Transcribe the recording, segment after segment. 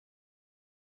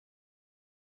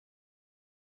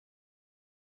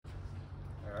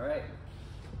All right.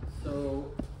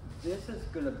 So this is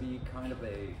going to be kind of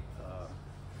a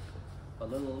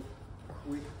little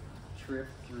quick trip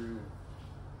through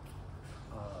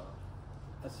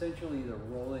essentially the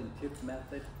roll and tip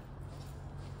method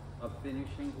of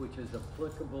finishing, which is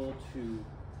applicable to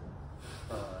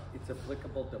it's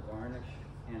applicable to varnish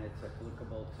and it's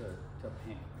applicable to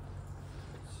paint.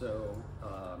 So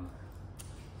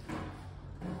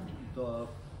the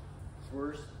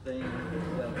first thing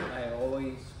that I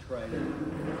always try to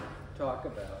talk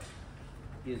about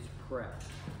is prep.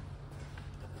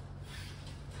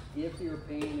 If you're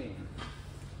painting,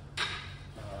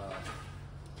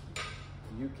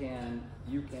 you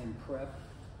can prep.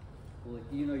 Well,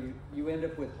 you know, you end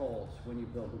up with holes when you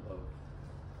build a boat,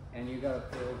 and you got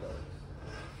to fill those.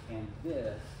 And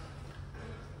this,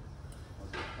 I'll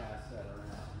just pass that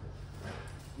around,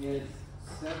 is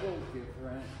several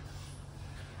different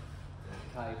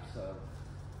types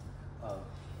of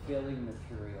filling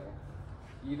material.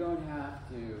 You don't have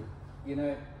to, you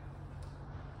know,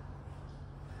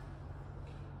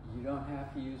 you don't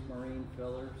have to use marine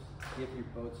fillers if your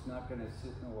boat's not going to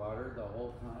sit in the water the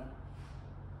whole time.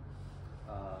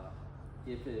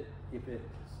 If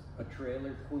it's a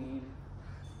trailer queen,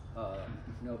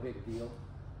 no big deal.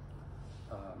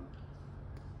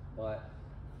 But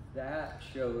that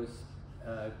shows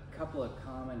a couple of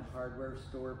common hardware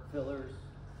store fillers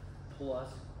plus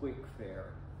quick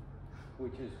fare,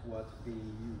 which is what's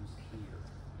being used here.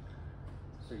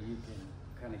 So you can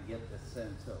kind of get the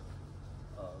sense of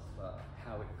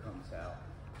how it comes out,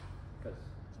 because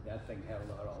that thing had a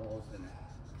lot of holes in it.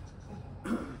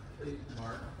 Hey,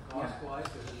 Mark, cost-wise,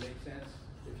 does it make sense?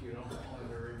 If you don't want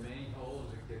the remaining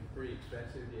holes, it gets pretty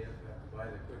expensive. You have to buy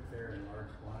the quick fare in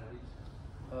large quantities.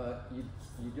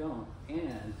 You don't,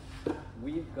 and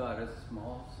we've got a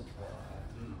small supply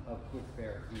of quick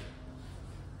fare here.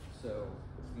 So,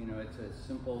 you know, it's a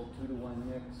simple 2-to-1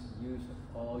 mix. Use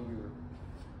all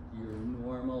your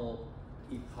normal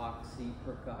epoxy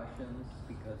precautions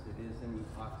because it is an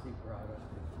epoxy product.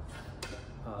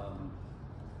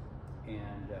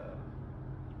 And you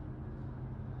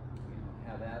know,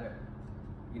 have at it.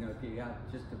 You know, if you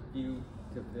got just a few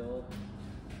to fill,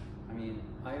 I mean,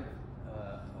 I have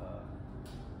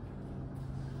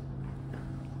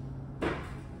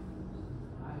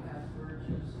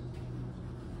purchased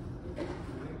quick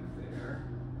fare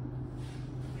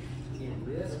in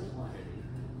this quantity.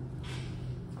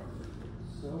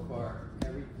 So far,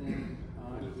 everything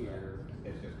on here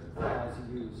has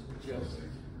used just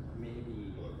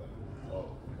maybe a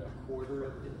quarter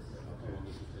of this.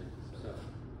 So,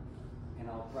 and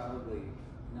I'll probably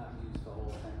not use the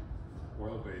whole thing.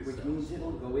 Oil-based. Which means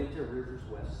it'll go into Rivers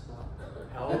West stock.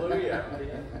 Hallelujah.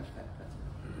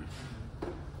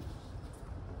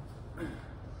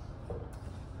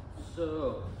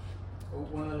 So, Oh,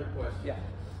 one other question. yeah.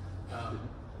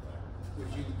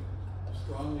 Would you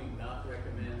strongly not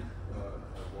recommend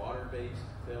a water-based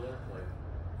filler, like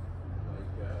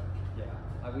Yeah,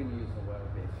 I wouldn't use a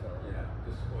water-based filler. yeah,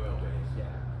 just oil-based?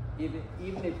 Yeah,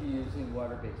 even if you're using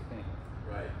water-based paint.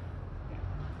 Right.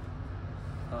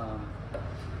 Yeah.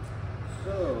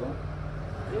 So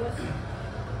this,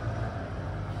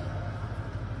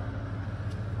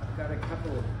 I've got a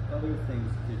couple of other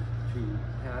things to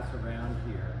pass around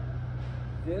here.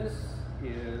 This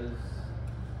is,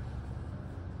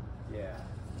 yeah.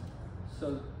 So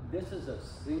this is a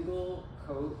single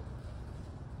coat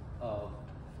of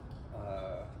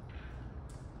a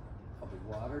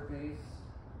water-based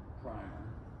primer,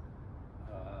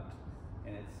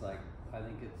 and it's like, I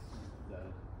think it's the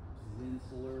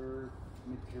Zinsler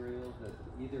material, that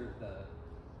either the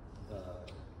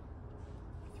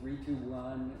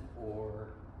 321 or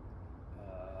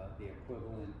the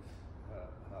equivalent,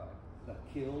 the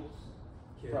Kills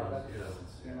product, you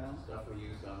know? Stuff we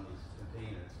use on these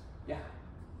containers. Yeah,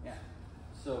 yeah.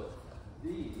 So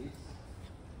these,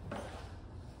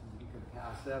 you can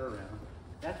pass that around.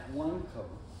 That's one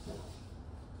coat.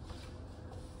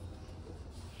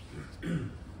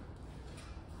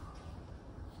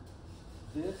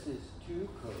 This is 2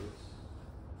 coats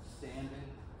sanded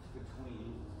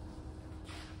between.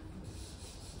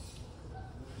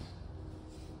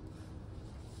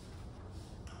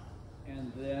 And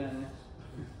then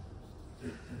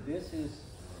this is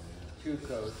 2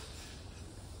 coats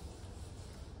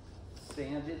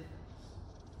sanded,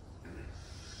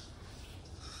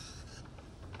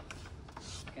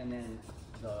 and then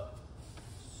the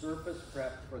surface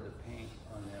prep for the paint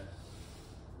on this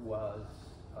was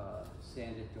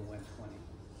sanded to 120.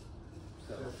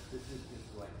 So this is just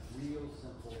like real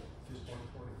simple. Just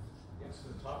 120. Yes,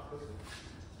 the top coat.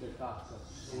 The top coat.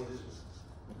 So what is it?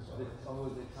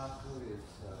 The top coat is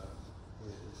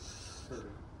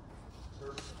curvy.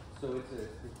 So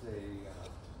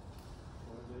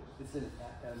it's an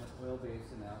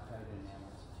oil-based and alkyd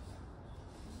enamel.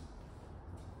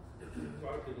 A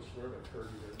lot of people swear by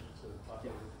curvy, but it's a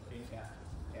popular paint.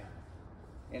 Yeah.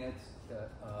 And it's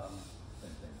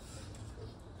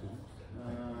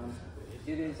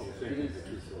it is.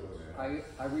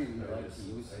 I really like to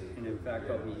use it, and in fact,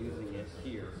 I'll be using it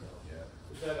here.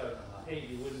 Is that a paint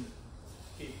you wouldn't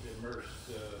keep immersed?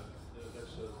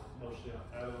 That's mostly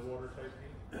out of the water type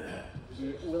paint.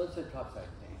 Yeah, well, it's a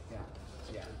topside paint.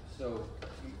 Yeah. So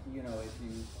you know,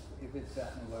 if it's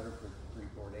sat in the water for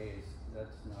 3-4 days,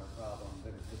 that's not a problem.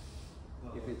 But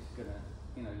if it's gonna,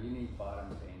 you know, you need bottom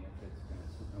paint if it's gonna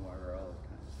sit in the water all the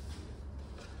time.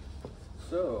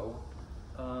 So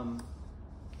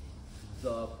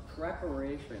the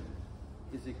preparation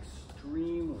is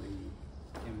extremely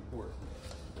important.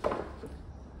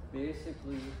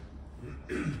 Basically,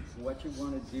 what you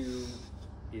want to do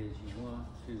is you want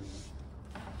to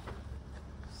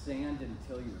sand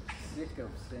until you're sick of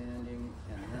sanding,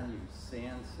 and then you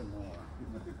sand some more.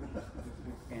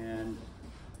 And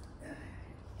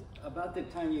about the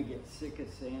time you get sick of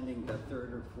sanding, the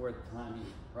 3rd or 4th time, you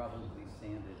probably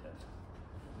sanded it.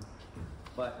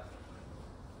 But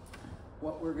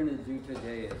what we're going to do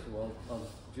today is I'll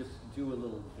just do a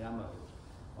little demo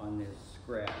on this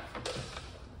scrap.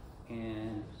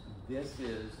 And this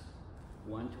is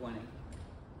 120.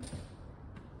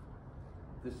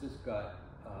 This has got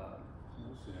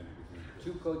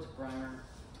 2 coats of primer,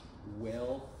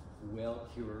 well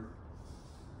cured.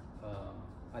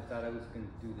 I thought I was going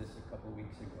to do this a couple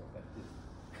weeks ago, but didn't.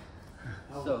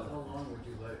 How long would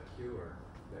you let it cure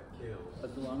that kills?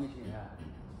 As long as you have.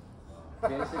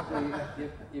 Basically,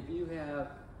 if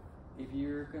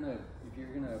you're gonna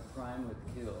prime with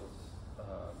kills,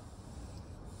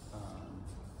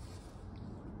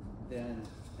 then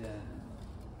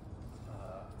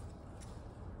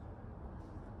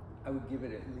I would give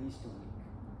it at least a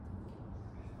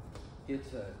week.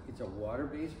 It's a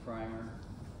water-based primer,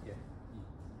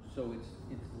 so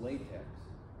it's latex.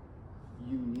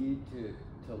 You need to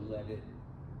let it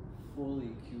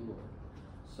fully cure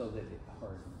so that it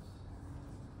hardens.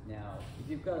 Now, if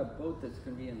you've got a boat that's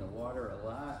going to be in the water a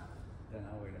lot, then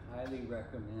I would highly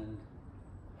recommend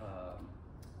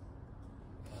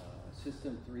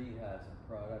System 3 has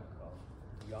a product called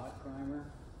Yacht Primer.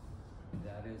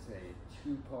 That is a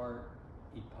 2-part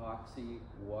epoxy,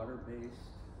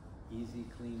 water-based, easy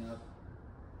cleanup,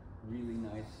 really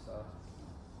nice stuff.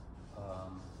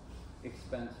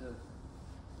 Expensive,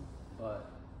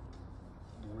 but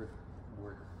worth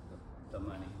the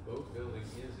money. Boat building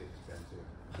is expensive.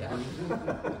 Yeah.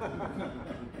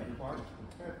 Mark,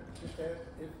 just ask,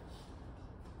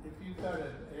 if you've got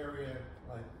an area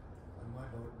like on my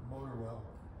boat, motor well,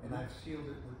 and I've sealed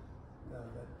it with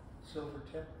that silver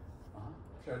tip,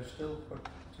 should I still put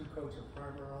 2 coats of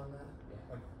primer on that?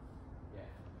 Yeah. Like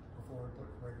before I put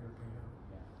regular paint on?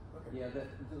 Yeah. Okay. Yeah.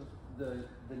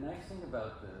 The nice thing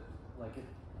about the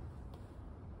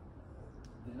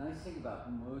nice thing about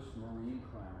most marine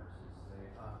primers is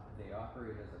they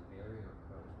operate as a barrier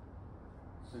coat,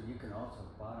 so you can also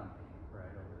bottom paint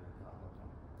right over the top of them.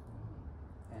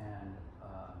 And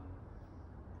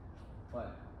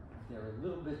but they're a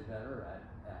little bit better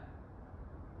at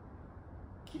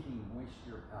keeping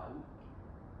moisture out,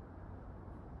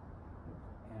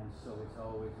 and so it's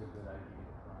always a good idea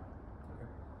to prime. Okay.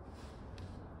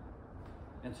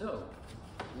 And so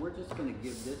we're just going to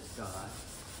give this guy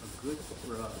a good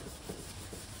scrub.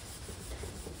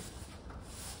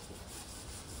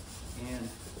 And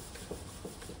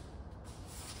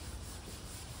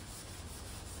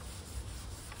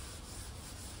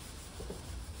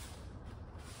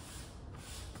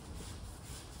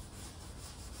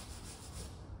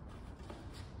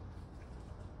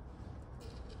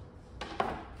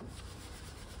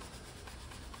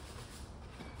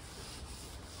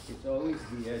it's always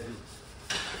the edges.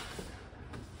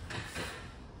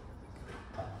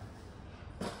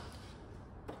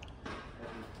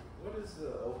 What is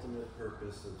the ultimate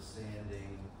purpose of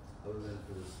sanding other than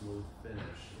for the smooth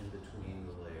finish in between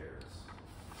the layers?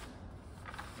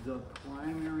 The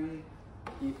primary,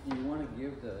 you want to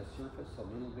give the surface a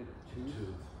little bit of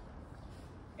tooth.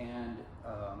 And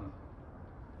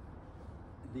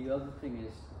the other thing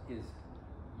is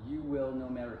you will, no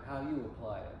matter how you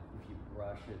apply it, if you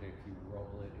brush it, if you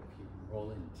roll it, if you roll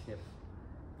and tip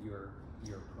your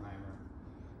primer,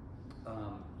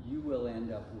 you will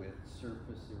end up with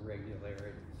surface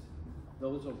irregularities.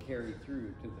 Those will carry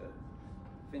through to the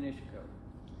finish coat.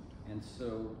 And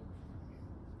so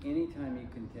anytime you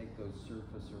can take those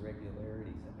surface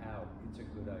irregularities out, it's a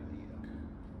good idea.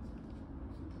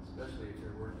 Especially if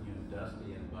you're working in a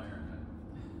dusty environment.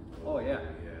 Oh yeah,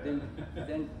 Yeah.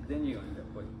 then you end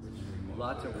up with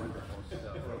lots of wonderful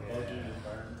stuff. Budget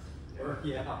environment.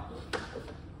 Yeah. I had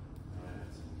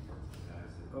some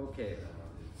guys that Okay.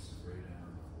 they'd spray down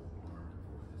the whole arm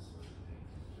before they started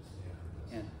painting, just to have this.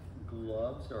 And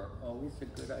gloves are always a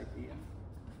good idea.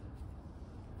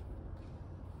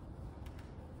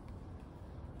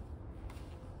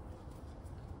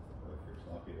 Well, if you're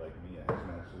sloppy like me, a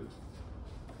hazmat suit.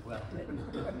 Well,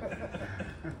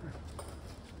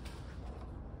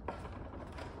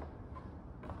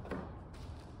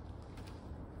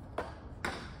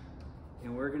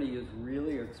 and we're going to use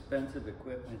really expensive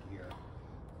equipment here.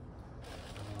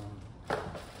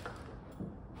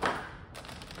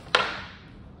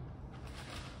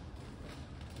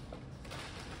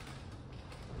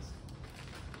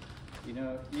 You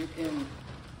know, you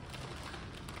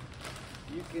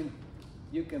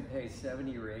can pay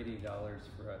 $70 or $80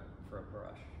 for a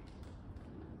brush,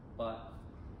 but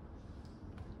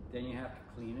then you have to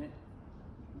clean it,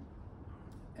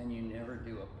 and you never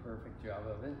do a perfect job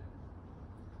of it,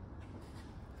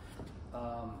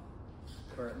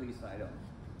 or at least I don't.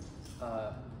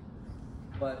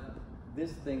 But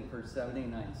this thing for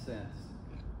 79 cents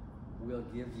will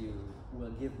give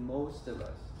most of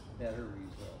us better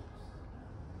results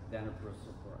than a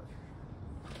bristle brush.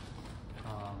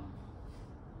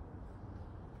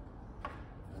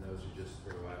 And those you just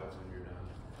throw out when you're done?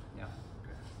 Yeah.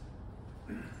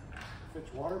 If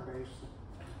it's water-based,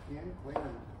 you can clean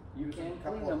them. You Use them can a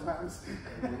couple clean of them. times.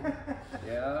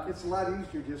 Yeah. It's a lot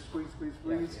easier, just squeeze, squeeze,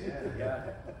 squeeze.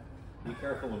 Yeah. Be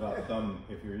careful about some,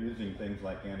 if you're using things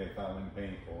like anti-fouling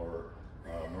paint or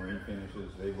marine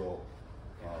finishes, they will,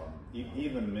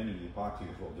 even many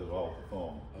epoxies will dissolve the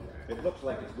foam. Okay. It looks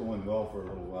like it's going well for a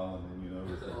little while, and then you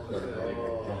notice it started to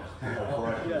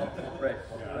Yeah, right.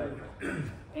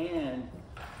 And,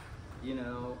 you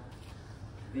know,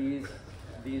 these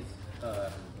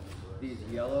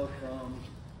yellow foam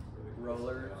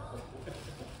rollers,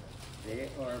 they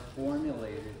are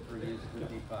formulated for use with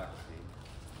epoxy.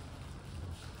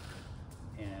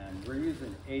 And we're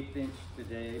using 1/8 inch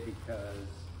today because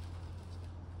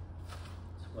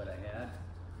it's what I had.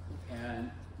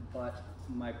 But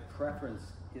my preference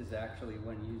is actually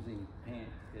when using paint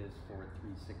is for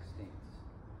 3/16.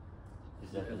 Is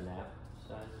that the nap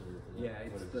size or is that Yeah, what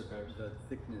it's it the describes?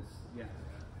 thickness, yeah.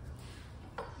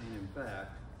 And in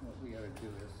fact, what we ought to do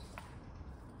is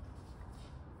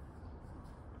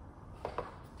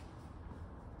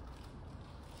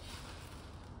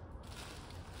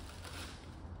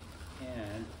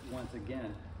and once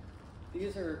again,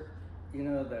 these are, you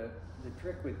know, the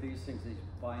trick with these things is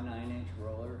buy 9-inch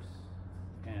rollers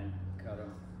and cut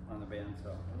them on the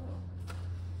bandsaw.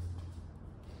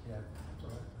 Yeah, that's all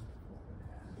right.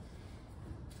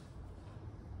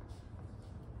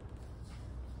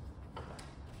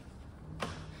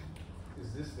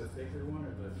 Is this the thicker one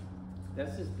or the?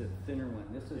 This is the thinner one.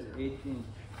 This is 18.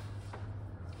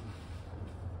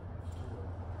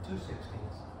 2/16.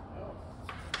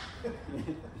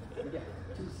 Yeah,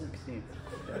 2/16.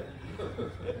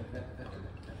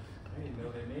 I didn't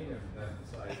know they made them that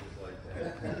sizes like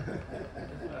that.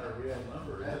 That's not a real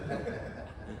number, is it?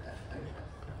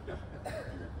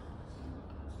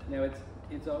 Now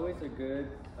it's always a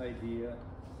good idea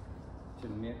to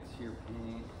mix your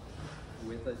paint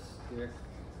with a stick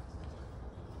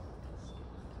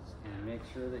and make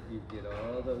sure that you get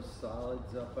all those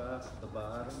solids up off the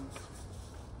bottom.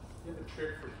 You have a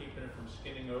trick for keeping it from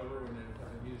skinning over when you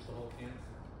use the whole can?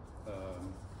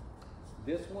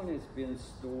 This one has been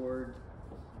stored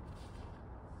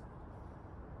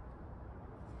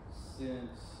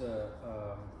since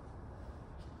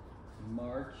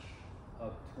March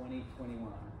of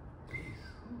 2021.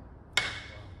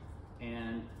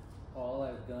 And all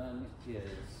I've done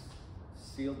is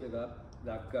sealed it up.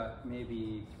 I've got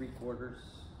maybe 3/4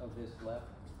 of this left.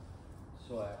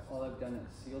 So all I've done is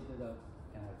sealed it up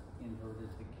and I've inverted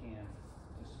the can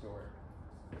to store it.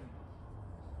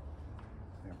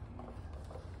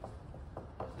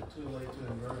 It's too late to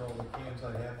invert all the cans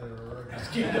I have that are already.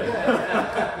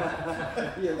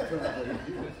 Yeah, probably.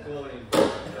 It's floating.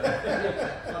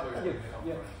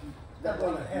 Yeah. That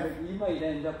way, you might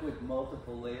end up with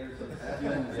multiple layers of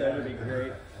skins. That would be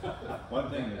great. One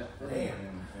thing that's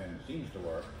and seems to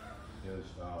work is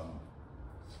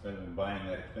rather than buying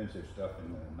that expensive stuff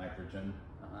in the nitrogen,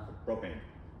 propane.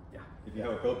 Yeah. If you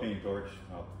have a propane torch,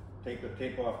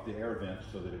 tape off the air vents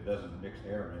so that it doesn't mix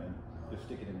air in. Just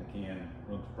stick it in the can,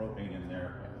 run the propane in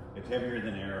there. It's heavier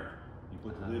than air, You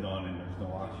put the lid on and there's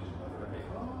no oxygen left.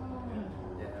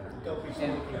 Yeah. Don't be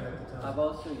And smoking at the time. I've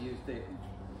also used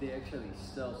they actually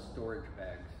sell storage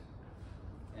bags.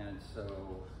 And so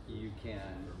you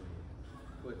can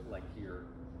put like your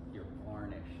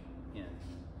varnish in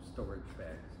storage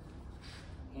bags.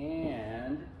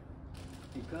 And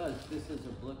because this is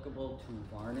applicable to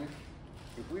varnish,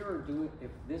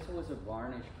 if this was a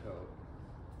varnish coat,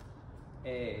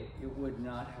 it would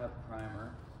not have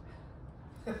primer.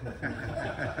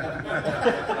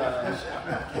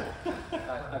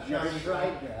 I've never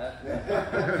tried that.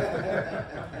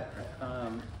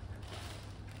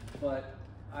 But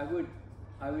I would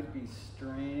be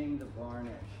straining the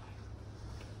varnish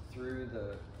through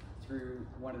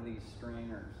one of these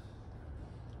strainers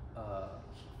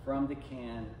from the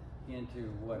can into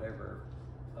whatever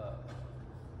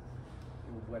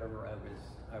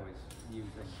I was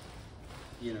using,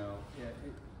 you know,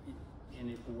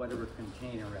 in whatever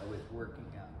container I was working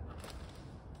on.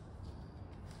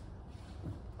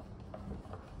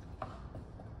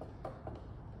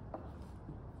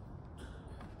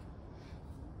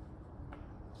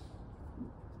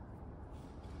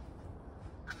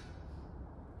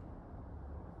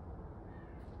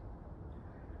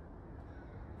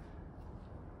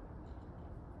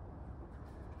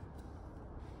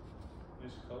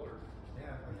 Nice color. Yeah, I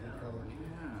like the color.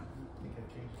 Yeah. I think I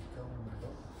changed the color in my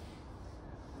book.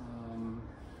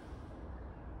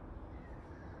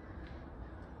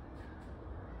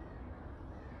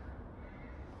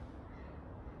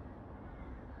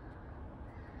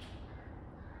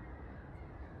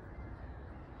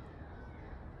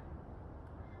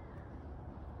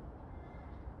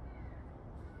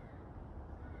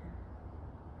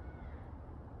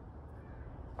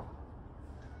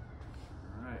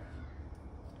 All right.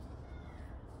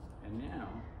 And now,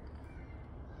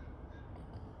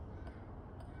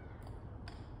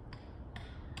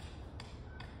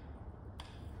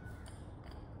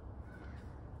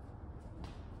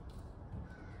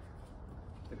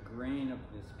 the grain of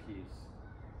this piece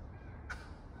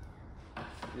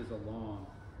is along.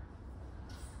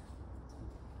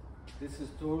 This is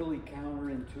totally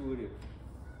counterintuitive,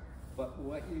 but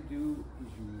what you do is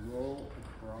you roll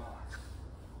across.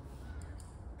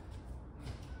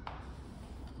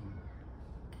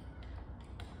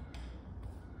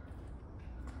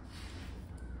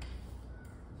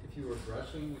 If you were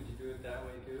brushing, would you do it that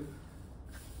way too?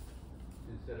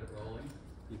 Instead of rolling?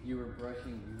 If you were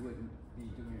brushing, you wouldn't be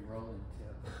doing rolling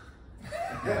tip.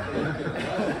 That's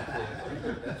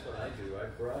what I do. I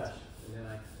brush and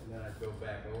then I go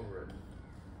back over it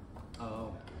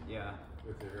Oh, yeah.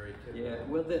 with the very tip. Yeah,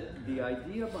 well, the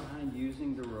idea behind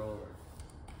using the roller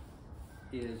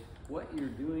is what you're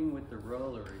doing with the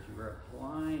roller is you're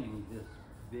applying this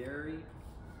very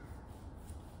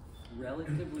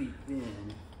relatively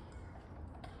thin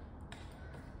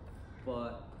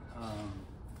but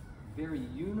very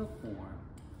uniform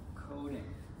coating.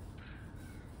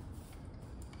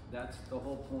 That's the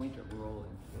whole point of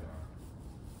rolling.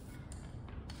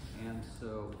 And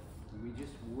so we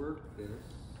just work this.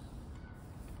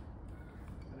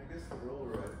 And I guess the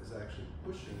roller is actually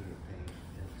pushing the paint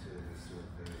into the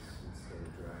surface instead of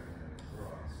dragging it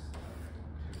across.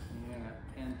 Yeah,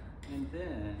 and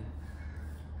then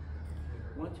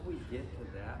once we get to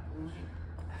that point,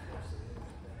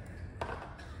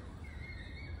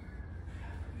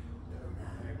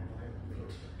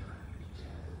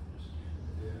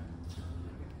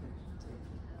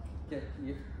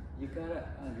 you gotta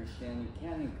understand, you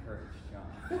can't encourage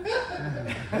John.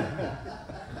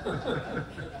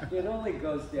 It only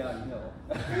goes downhill.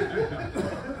 I'll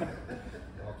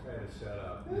try to shut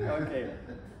up. Okay,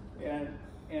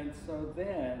 and so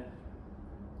then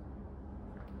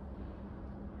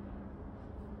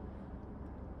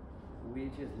we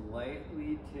just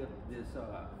lightly tip this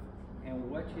off. And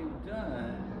what you've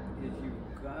done is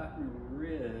you've gotten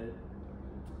rid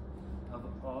of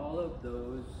all of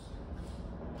those,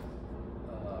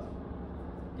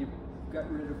 you've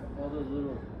got rid of all the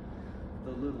little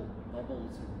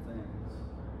bubbles and things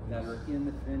that are in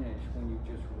the finish when you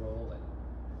just roll it.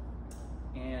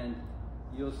 And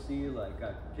you'll see, like,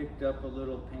 I picked up a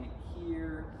little paint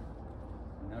here.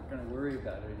 I'm not gonna worry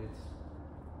about it, it's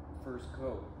first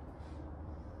coat.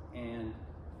 And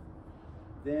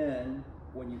then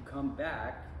when you come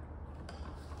back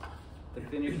to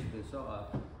finish this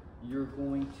off, you're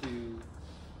going to,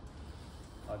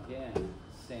 again,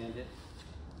 sand it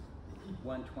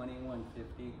 120,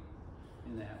 150,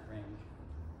 in that range.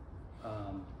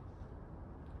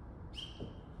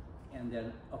 And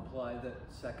then apply the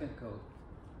second coat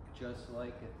just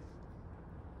like it.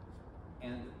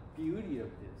 And the beauty of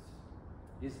this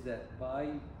is that by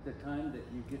the time that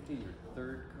you get to your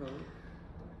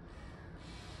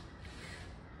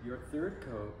third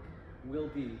coat will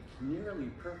be nearly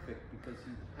perfect because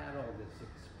you've had all this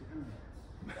experience.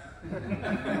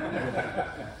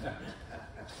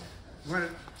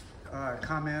 Want to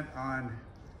comment on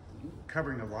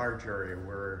covering a large area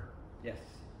where Yes.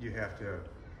 you have to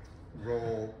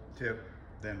roll, tip,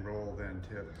 then roll, then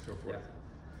tip, so forth.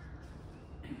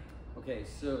 Yeah. Okay,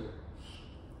 so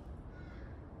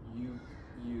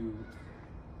you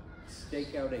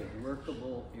stake out a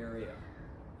workable area,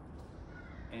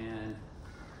 and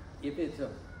if it's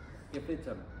a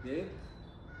big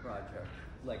project,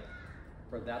 like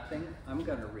for that thing, I'm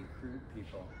gonna recruit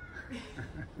people.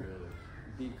 Really?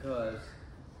 Because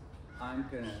I'm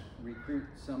gonna recruit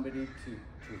somebody to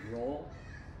roll,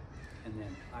 and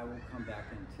then I will come back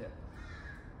and tip.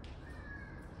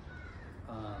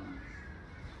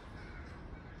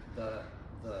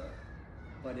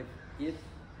 But if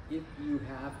you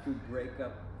have to break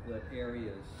up the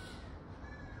areas,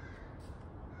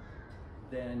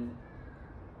 then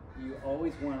you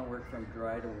always want to work from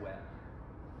dry to wet.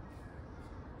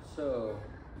 So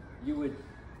you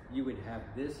would have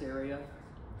this area,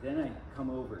 then I come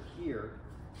over here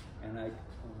and I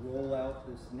roll out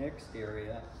this next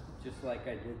area just like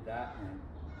I did that one,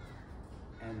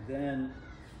 and then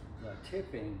the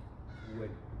tipping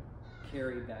would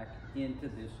carry back into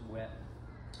this wet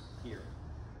here,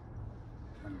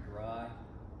 from dry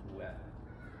to wet,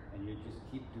 and you just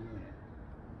keep doing it.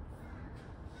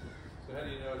 So how do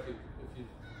you know if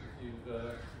you've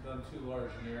done too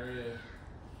large an area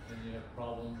and you have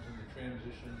problems in the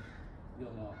transition?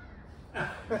 You'll know.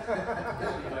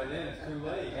 By then it's too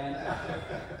late. And,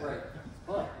 right,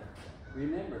 but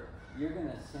remember, you're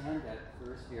gonna sand that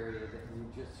first area that you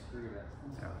just screwed up,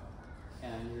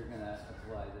 and you're gonna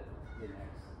apply the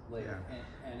next layer,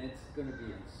 and it's gonna be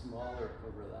in smaller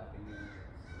overlapping areas.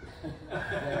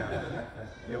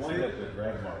 You'll see that the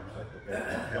drag marks at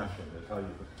the junction is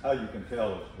how you can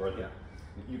tell it's whether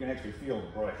you can actually feel the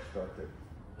brush start to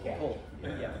catch. Pull,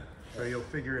 yeah. So you'll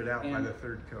figure it out by And- the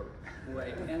third coat.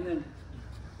 Right, and then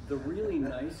the really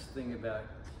nice thing about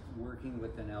working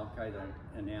with an alkyd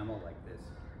enamel like this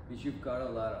is you've got a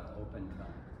lot of open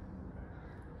time.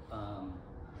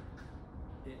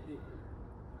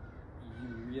 You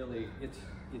really, it's,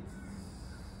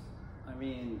 I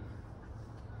mean,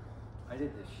 I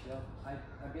did this shelf, I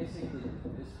basically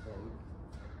did this boat,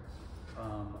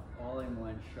 all in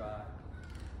one shot,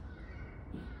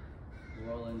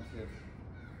 roll and tip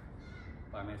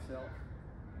by myself.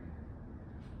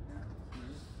 You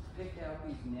just pick out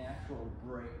these natural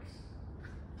breaks.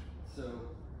 So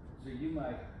you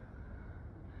might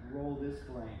roll this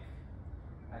blank.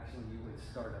 Actually, you would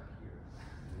start up here.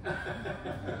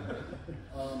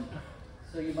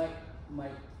 So you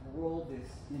might roll this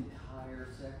entire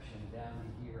section down to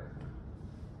here,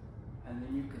 and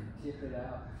then you can tip it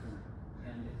out from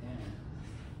end to end.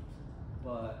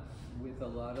 But with a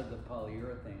lot of the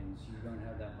polyurethanes, you don't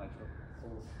have that much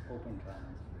open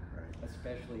time,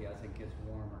 especially as it gets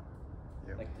warmer.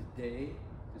 Yep. Like today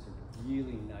is a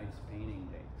really nice painting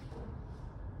day. So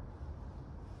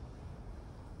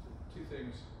two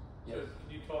things. Yes. So can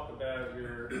you talk about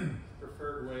your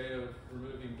preferred way of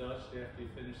removing dust after you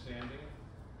finish sanding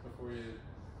before you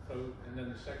coat? And then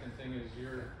the second thing is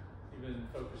you've been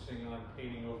focusing on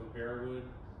painting over bare wood.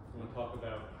 You want to talk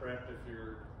about prep if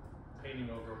you're painting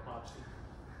over epoxy?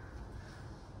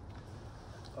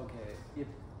 Okay,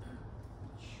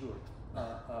 sure.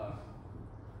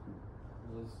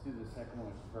 Let's do the second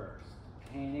one first.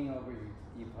 Painting over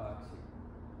epoxy.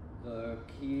 The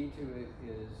key to it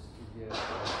is to get an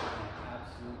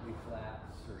absolutely flat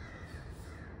surface.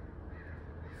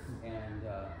 And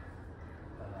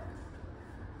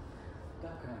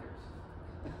duck hunters.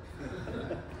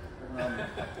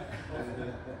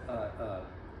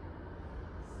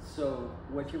 So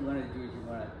what you want to do is you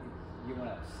want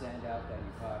to sand out that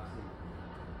epoxy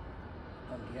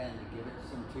again to give it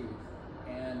some tooth.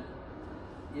 And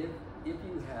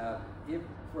if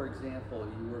for example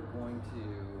you were going to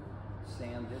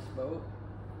sand this boat,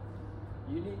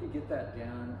 you need to get that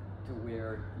down to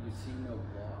where you see no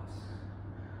gloss.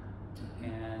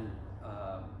 And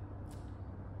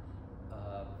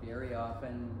very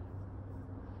often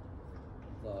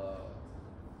the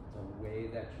way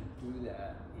that you do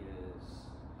that is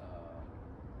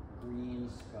green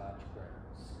Scotch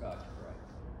Brite,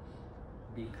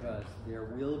 because there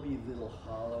will be little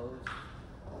hollows,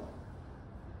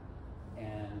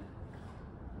 and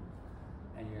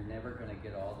you're never going to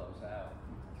get all those out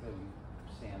until you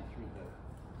sand through the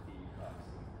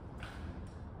epoxy.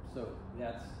 So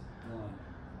that's one.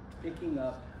 picking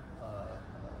up,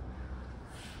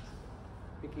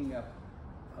 picking up,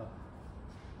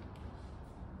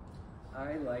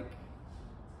 I like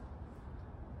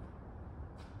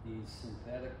these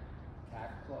synthetic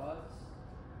tack cloths,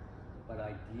 but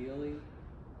ideally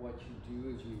what you do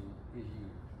is you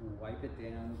wipe it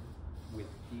down with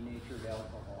denatured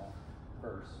alcohol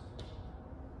first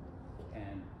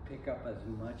and pick up as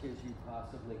much as you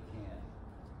possibly can.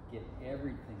 Get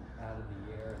everything out of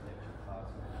the air that you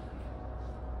possibly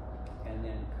can, and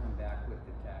then come back with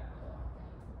the tack cloth.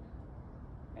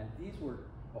 And these work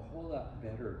a whole lot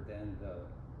better than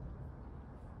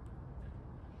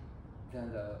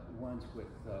the ones with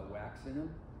wax in them,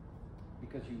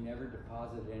 because you never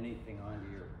deposit anything onto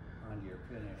your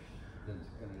finish that's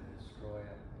going to destroy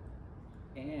it.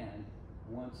 And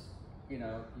once you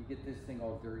get this thing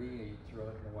all dirty, and you throw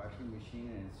it in the washing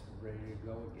machine, and it's ready to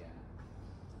go again.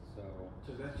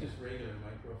 So that's just regular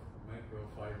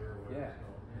microfiber or whatever. Yeah. It's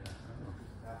called.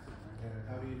 Yeah.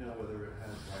 How do you know whether it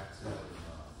has wax in it or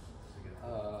not?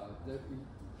 It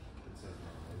says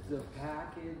not. The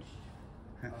packaged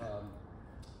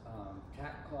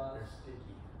tack cloths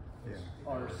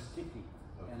are sticky,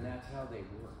 and that's how they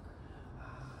work.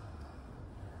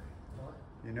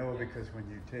 You know, because when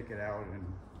you take it out and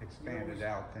expand it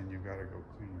out, then you've got to go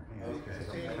clean your hands. Because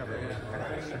it'll cover it with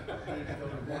wax.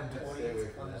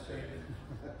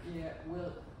 Yeah,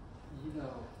 well,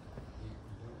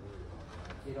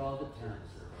 it all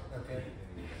depends. Okay.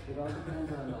 It all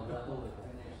depends on the level of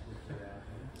finish that you're at.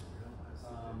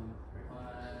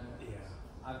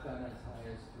 I've gone as high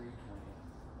as 320.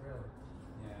 Really?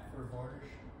 Yeah. For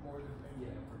varnish more than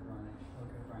paint? Yeah, for varnish.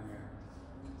 Okay. Primarily.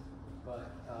 But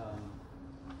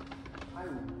I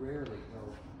rarely go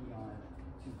beyond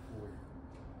 240.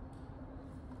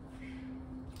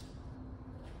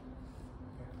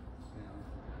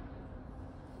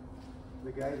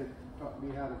 The guy that taught me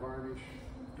how to varnish,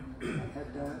 had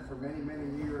done it for many, many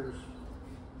years,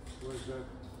 was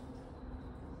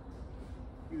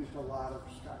used a lot of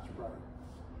Scotch-Brite.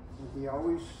 And he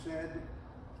always said,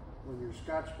 when you're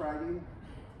Scotch-Briting,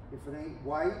 if it ain't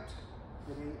white,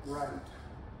 it ain't right.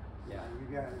 Yeah. You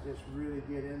gotta just really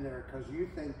get in there, because you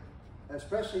think,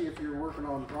 especially if you're working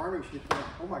on varnish, you think,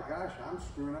 oh my gosh, I'm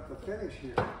screwing up the finish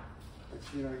here. But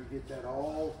you get that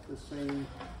all the same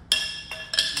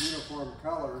uniform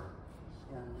color,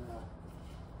 and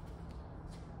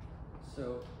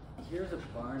So here's a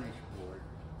varnish board,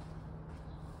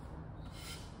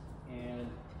 and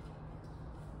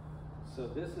so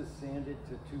this is sanded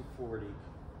to 240,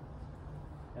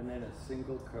 and then a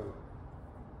single coat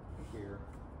here,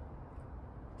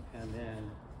 and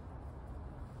then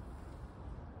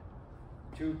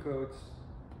 2 coats,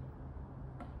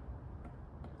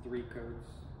 3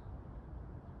 coats,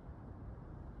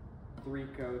 3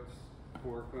 coats,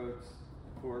 4 coats,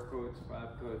 4 coats,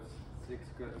 5 coats, 6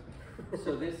 coats.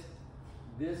 So this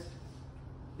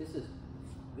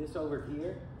over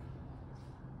here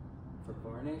for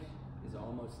varnish is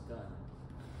almost done.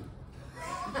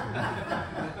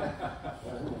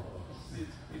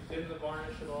 You thin the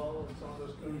varnish at all in some of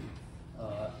those coats?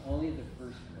 Only the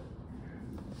first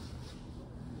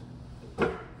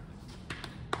coat.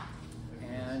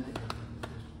 And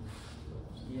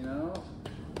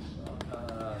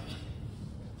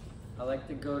I like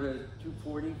to go to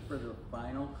 240 for the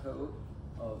final coat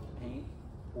of paint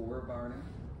or varnish.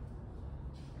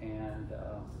 And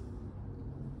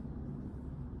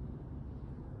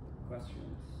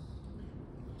questions?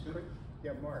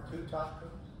 Mark. 2 top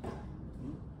coats?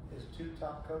 Is 2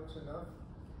 top coats enough?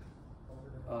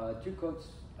 2 coats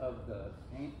of the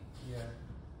paint Yeah.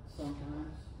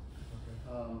 sometimes.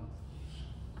 Okay.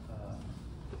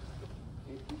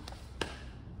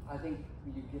 I think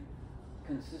you get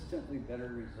consistently better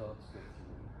results with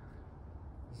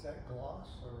 3. Is that gloss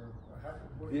or how?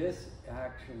 This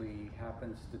actually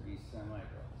happens to be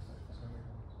semi-gloss.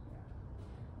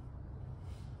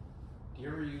 Do you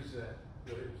ever use that,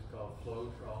 what it was called,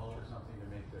 flow trawl or something to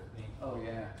make the paint? Oh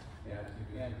yeah, Yeah, you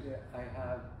do use it. I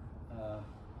have.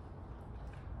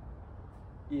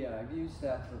 Yeah, I've used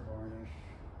that for varnish.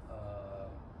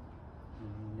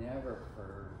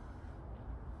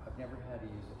 I've never had to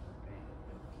use it for paint.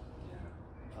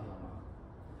 Yeah. Um,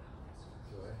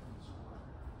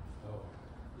 Oh,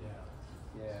 yeah.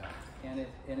 yeah,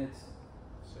 and it's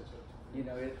Such a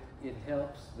it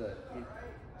helps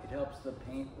the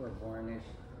paint or varnish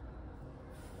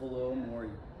flow more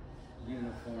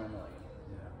uniformly.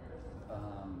 Yeah.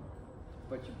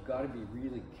 But you've got to be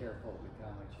really careful with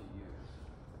how much you use.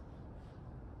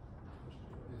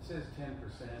 It says 10% on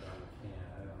the can.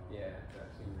 I don't know. Yeah. If that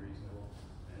seems reasonable.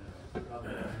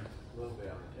 Probably depends a little bit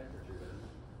on the temperature, doesn't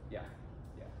it? Yeah,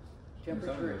 yeah.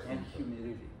 Temperature and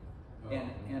humidity.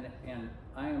 And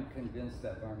I am convinced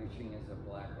that varnishing is a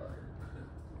black art.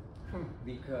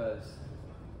 Because,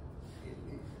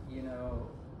 you know,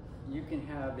 you can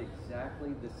have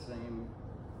exactly the same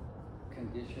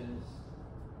conditions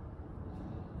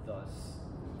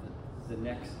the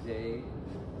next day,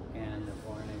 and the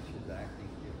varnish is acting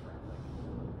differently.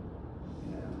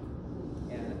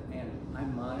 You know, and I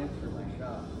monitor my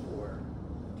shop for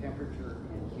temperature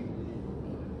and humidity.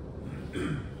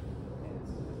 And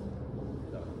so,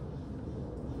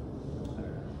 I don't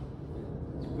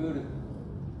know. It's good.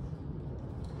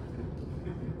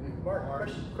 Mark,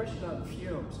 question on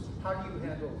fumes. How do you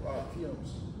handle fumes?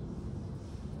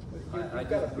 I You've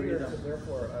got a just breathe beard, them. so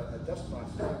therefore a dust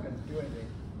mask is not going to do anything.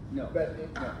 No.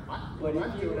 But But when if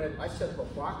I'm you- doing it, I set up a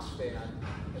box fan,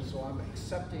 and so I'm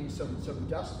accepting some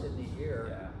dust in the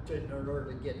air in order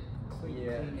to get clean.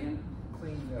 And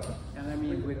I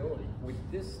mean, breathability. with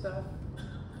this stuff,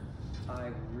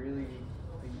 I really,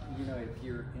 you know, if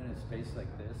you're in a space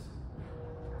like this,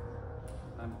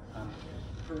 I'm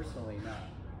personally not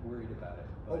worried about it.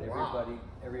 But Oh, wow.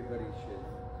 everybody should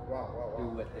Wow. do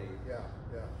what they Yeah.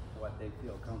 what they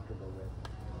feel comfortable with.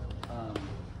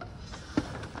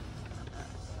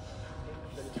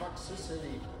 The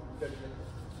toxicity,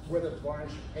 whether it's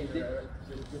varnish or paint, you're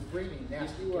breathing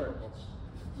nasty You are. chemicals.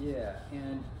 Yeah,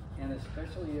 and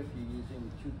especially if you're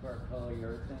using 2-part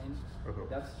polyurethane,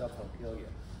 that stuff will kill you.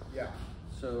 Yeah.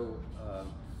 So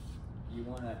you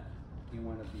wanna be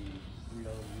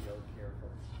real careful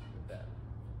with that.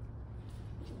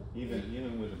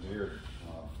 Even with a beard,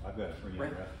 I've got a 3M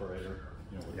Right. respirator,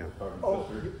 you know, with the carbon Oh,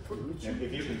 filter. And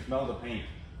if you can smell the paint,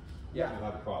 you'll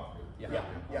have a cough. Yeah.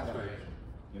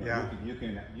 You know, Yeah.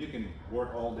 you can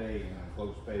work all day in an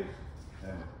enclosed space,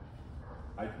 and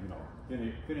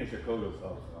finish a coat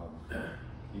of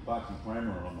epoxy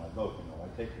primer on my boat. You know, I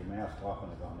take the mask off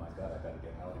and I go, oh my God, I got to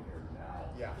get out of here now.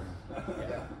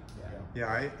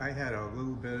 Yeah, I had a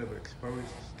little bit of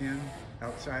exposed skin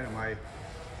outside of my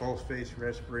full face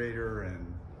respirator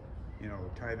and, you know,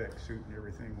 Tyvek suit and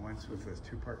everything once with this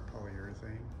 2-part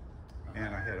polyurethane.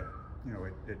 And I had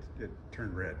it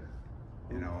turned red.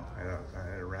 You know, I had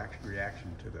a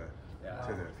reaction to the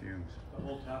fumes. The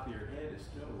whole top of your head is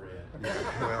still red.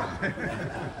 Well,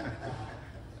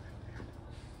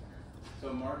 So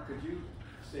Mark, could you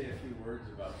say a few words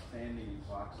about sanding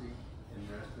epoxy in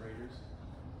respirators?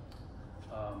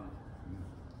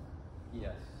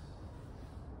 Yes.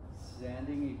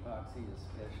 Sanding epoxy,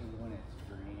 especially when it's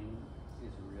green,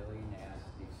 is really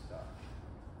nasty stuff.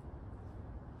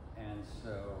 And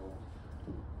so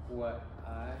what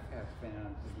I have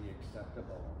found to be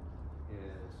acceptable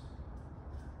is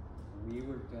we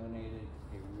were donated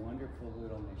a wonderful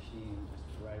little machine just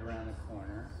right around the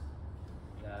corner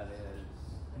that is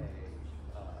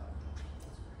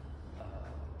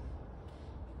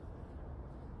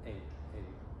a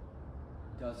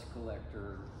dust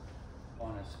collector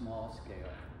on a small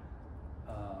scale.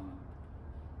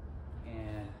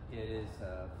 And it is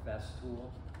a Festool.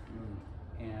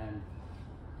 And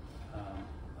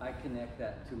I connect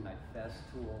that to my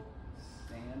Festool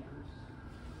sanders.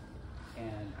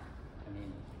 And I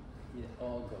mean, it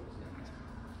all goes in there.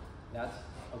 That's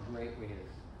a great way to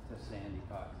sand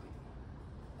epoxy.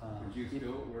 Would you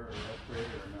still wear a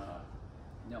respirator or not?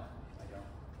 No, I don't.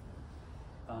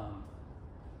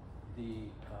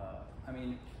 I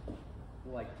mean,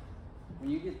 like when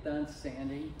you get done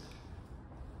sanding,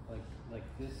 like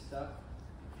this stuff,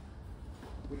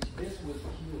 which this was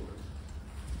cured,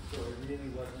 so I really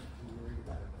wasn't too worried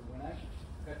about it. But when I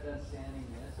got done sanding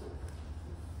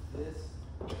this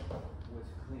was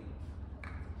clean.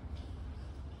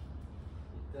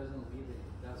 It doesn't leave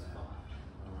any dust on.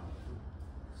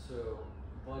 So,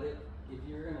 but if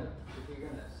you're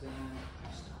gonna sand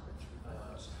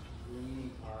green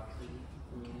epoxy,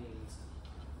 meaning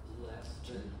less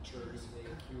than 30-day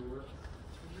cure,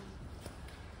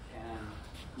 and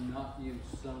not use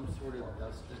some sort of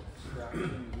dust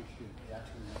extraction, you should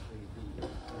definitely be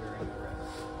wearing a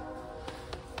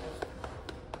respirator.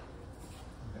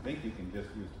 I think you can just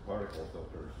use the particle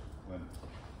filters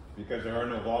because there are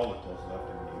no volatiles left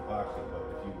in the epoxy. But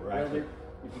if you were actually, if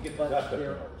you get the dust up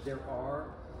your nose. There are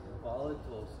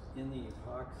volatiles in the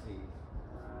epoxy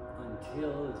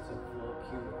until it's a full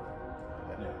cure.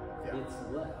 Yeah. It's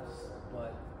less,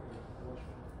 but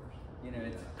you know,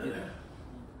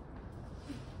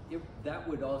 that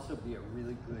would also be a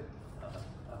really good.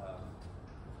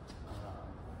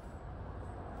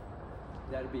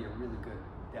 That'd be a really good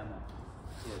demo.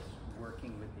 Is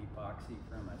working with epoxy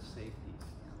from a safety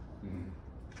standpoint.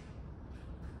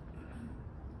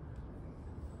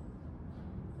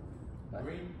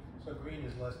 Green, so green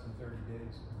is less than 30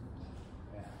 days.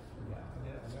 Yeah. I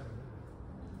never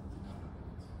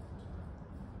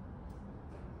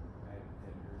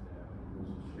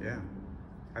knew Yeah.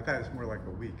 I thought it was more like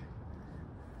a week.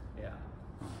 Yeah.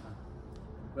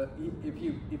 But if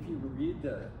you read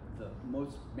the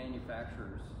most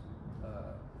manufacturers'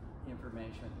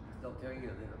 information, they'll tell you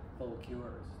that a full cure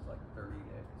is like 30 days.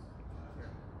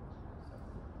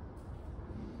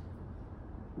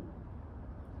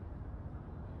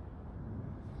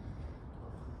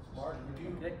 that. Mark, would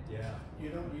you? Okay. Yeah. You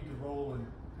don't need to roll and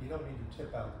you don't need to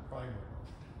tip out the primer.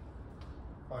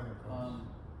 Primer coats.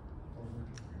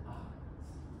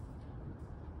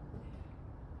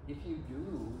 If you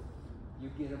do, you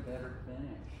get a better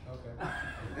finish. Okay.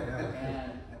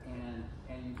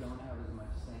 And you don't have as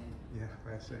much sand. Yeah,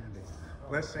 less sanding.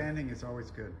 Less sanding is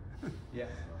always good. Yeah.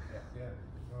 Yeah.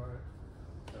 All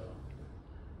right. So,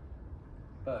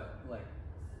 but like,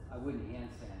 I wouldn't hand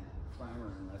sand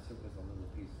primer unless it was a little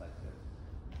piece like this,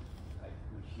 like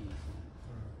machine sand.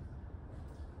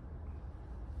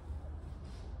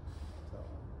 So,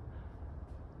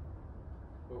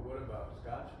 But what about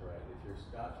Scotch Brite? If you're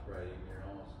Scotch Briting, you're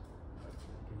almost,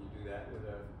 can you do that with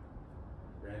a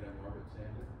random orbit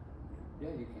sander? yeah,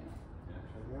 you can. Yeah.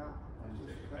 Do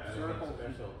you That have circle.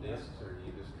 special discs, or do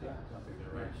you just cut something the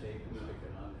right shape and stick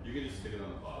it on there? You can just stick it on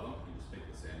the bottom. You just take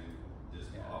the sanding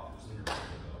disc Yeah. off, just stick it on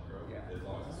the Velcro. Yeah. As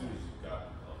long as soon as you've got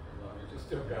Velcro. As long as you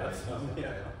still got some,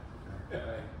 yeah.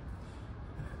 Right.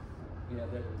 Yeah,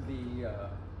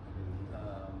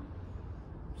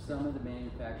 some of the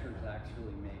manufacturers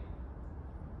actually make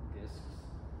discs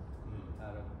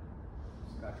out of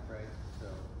Scotch Brite, so,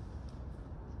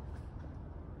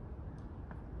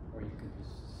 or you could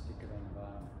just stick it on the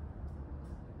bottom.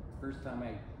 First time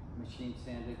I machine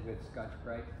sanded with Scotch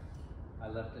Brite, I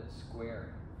left it square.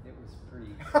 It was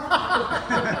pretty.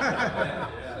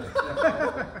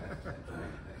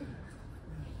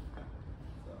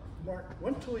 Mark,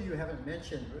 one tool you haven't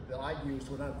mentioned that I use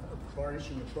when I'm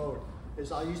varnishing a boat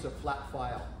is I use a flat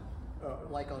file.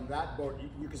 Like on that boat,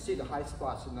 you can see the high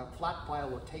spots, and that flat file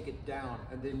will take it down,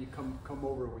 and then you come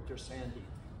over with your sanding.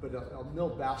 But a mill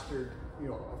bastard,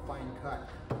 a fine cut,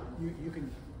 you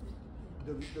can,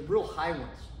 the real high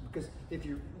ones, because if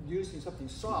you're using something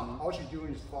soft, all you're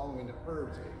doing is following the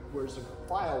curves, whereas a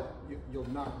file, you'll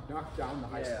knock down the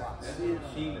high spots. That's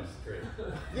machinist trick.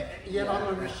 Yeah, I'm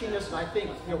a machinist, and I think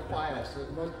files.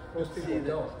 So most people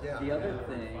don't. Yeah. The other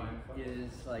thing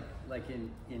is like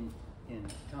in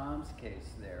Tom's case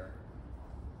there,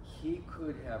 he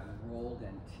could have rolled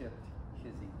and tipped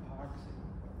his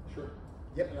epoxy. Sure.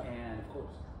 Yep. And Of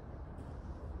course.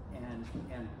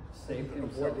 and saved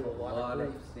himself Avoided a lot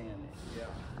of grief. sanding. Yeah.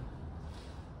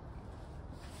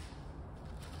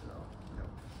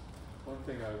 One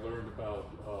thing I learned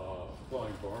about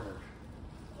applying varnish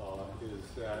is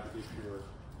that if you're,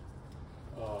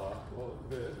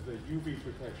 the UV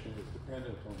protection is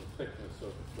dependent on the thickness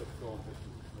of the film that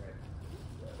you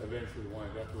eventually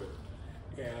wind up with.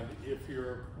 And if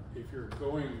you're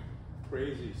going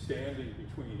crazy sanding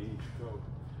between each coat,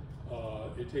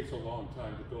 it takes a long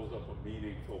time to build up a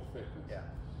meaningful thickness. Yeah.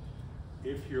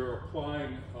 If you're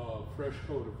applying a fresh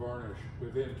coat of varnish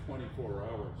within 24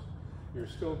 hours, you're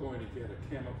still going to get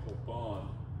a chemical bond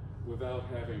without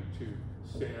having to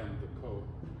sand the coat.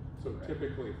 So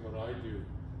typically what I do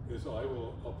is I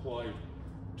will apply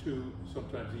 2,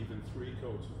 sometimes even 3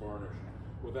 coats of varnish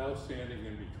without sanding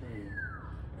in between.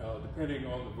 Depending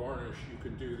on the varnish, you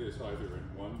can do this either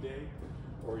in one day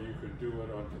or you can do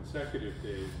it on consecutive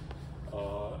days,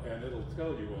 and it'll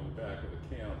tell you on the back of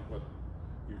the can what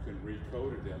you can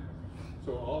recoat it in.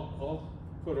 So I'll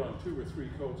put on 2 or 3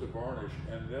 coats of varnish,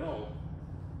 and then I'll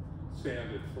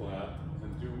sand it flat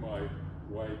and do my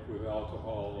wipe with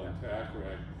alcohol and tack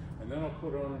rag, and then I'll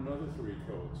put on another 3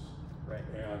 coats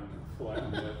and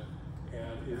flatten it,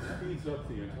 and it speeds up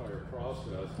the entire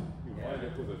process. You wind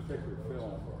up with a thicker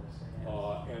film,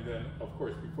 and then of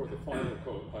course before the final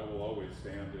coat I will always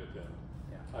sand it, and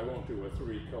I won't do a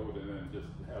 3 coat and then just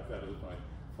have that as my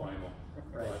final.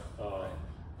 But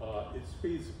it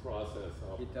speeds the process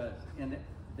up. It does, and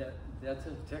that's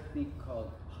a technique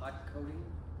called hot coating,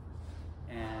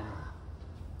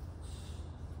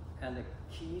 and the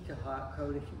key to hot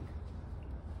coating,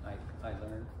 I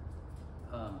learned,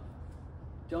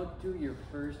 don't do your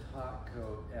first hot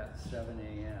coat at 7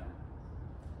 a.m.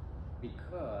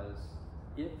 because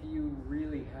if you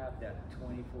really have that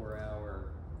 24-hour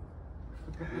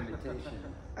limitation,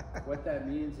 what that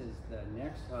means is the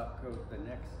next hot coat the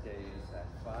next day is at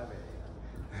 5 a.m.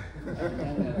 And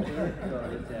then the third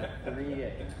coat is at 3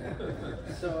 a.m.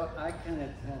 So I kind of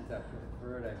tend to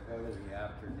prefer to go to the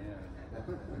afternoon.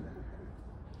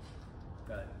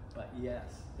 But yes,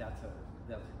 that's a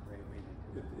great way to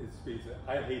do it. It speeds it.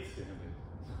 I hate sanding.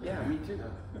 Yeah, me too.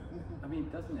 I mean,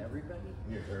 doesn't everybody?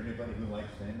 Is there anybody who likes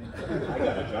sanding? I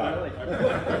got a job. Really?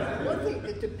 One thing,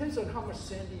 it depends on how much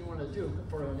sanding you want to do.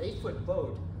 For an 8-foot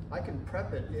boat, I can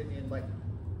prep it in like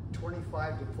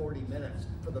 25 to 40 minutes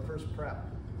for the first prep.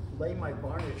 Lay my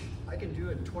varnish, I can do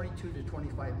it in 22 to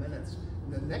 25 minutes.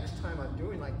 And the next time I'm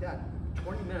doing like that,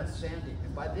 20 minutes sanding.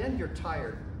 And by then you're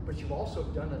tired, but you've also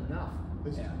done enough.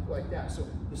 Yeah. Like that. So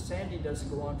the sanding doesn't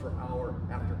go on for hour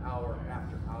after hour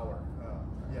after hour.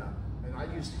 Yeah. And I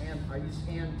use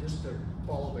hand just to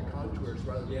follow the contours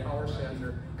rather than power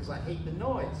sander because I hate the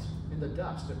noise and the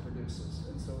dust it produces.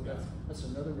 And so that's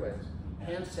another way.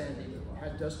 Hand sanding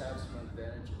does have some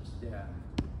advantages. Yeah.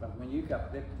 But when you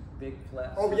got big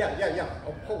flat. Oh yeah.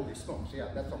 Oh, holy smokes! Yeah,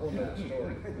 that's a whole other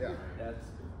story. Yeah.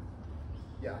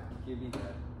 Yeah. Give me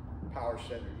that power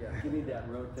center. Yeah. Give me that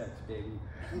Rotex, baby.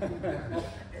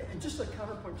 And just a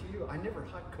counterpoint to you, I never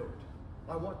hot coat.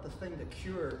 I want the thing to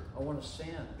cure. I want to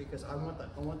sand because I want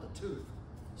the tooth.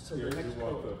 So the next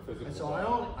coat. And so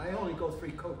I only go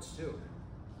 3 coats too.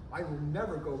 I will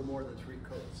never go more than 3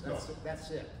 coats.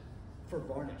 That's it for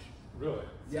varnish. Really?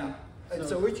 Yeah. And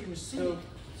so what you can see.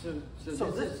 So this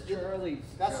is Charlie's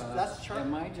job, that's Charlie.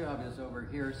 and my job is over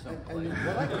here someplace. And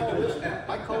what I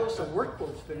call this a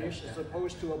workboat finish as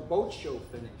opposed to a boat show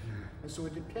finish. And so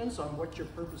it depends on what your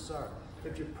purpose are.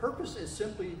 If your purpose is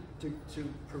simply to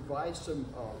provide some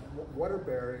water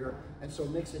barrier, and so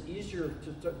it makes it easier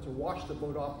to wash the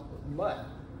boat off with mud,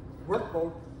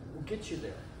 workboat will get you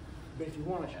there. But if you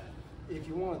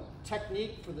want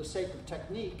technique for the sake of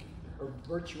technique or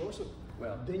virtuoso,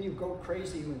 well, then you go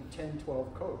crazy with 10,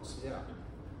 12 coats. Yeah.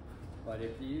 But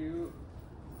if you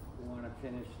want to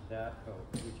finish that boat,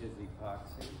 which is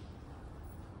epoxy,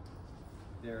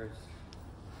 there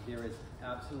is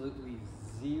absolutely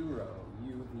 0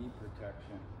 UV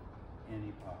protection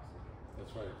in epoxy.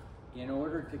 That's right. In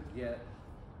order to get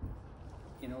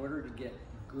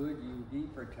good UV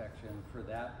protection for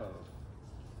that boat,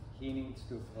 he needs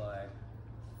to apply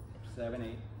 7,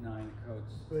 8, 9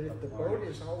 coats. But if the boat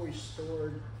is always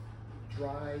stored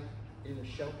dry in a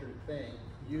sheltered thing,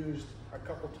 used a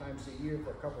couple times a year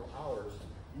for a couple hours,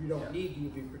 you don't need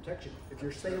UV protection. If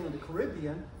you're sailing the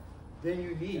Caribbean, then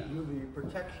you need UV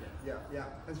protection. Yeah.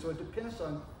 And so it depends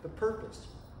on the purpose.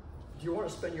 Do you want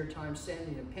to spend your time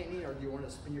sanding and painting, or do you want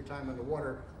to spend your time on the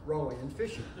water rowing and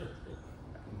fishing?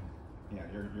 Yeah,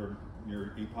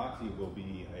 your epoxy will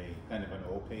be a kind of an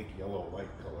opaque yellow-white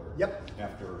color. Yep.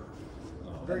 After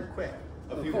very quick.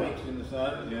 A few weeks in the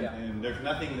sun, and there's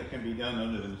nothing that can be done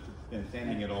other than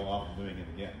sanding it all off and doing it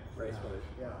again. Right.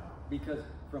 Yeah. Because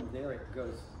from there it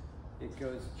goes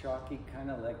chalky, kind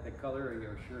of like the color of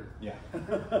your shirt. Yeah.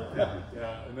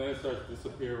 Yeah, and then it starts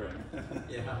disappearing.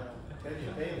 Yeah.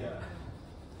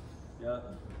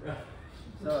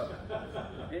 So,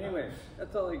 anyway,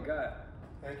 that's all I got.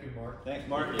 Thank you, Mark. Thanks,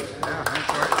 Mark. Yeah, thanks,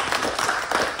 Mark.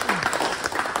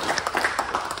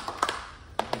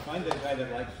 Find that guy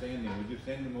that likes sanding. Would you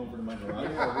send him over to my garage?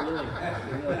 Yeah,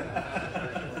 really.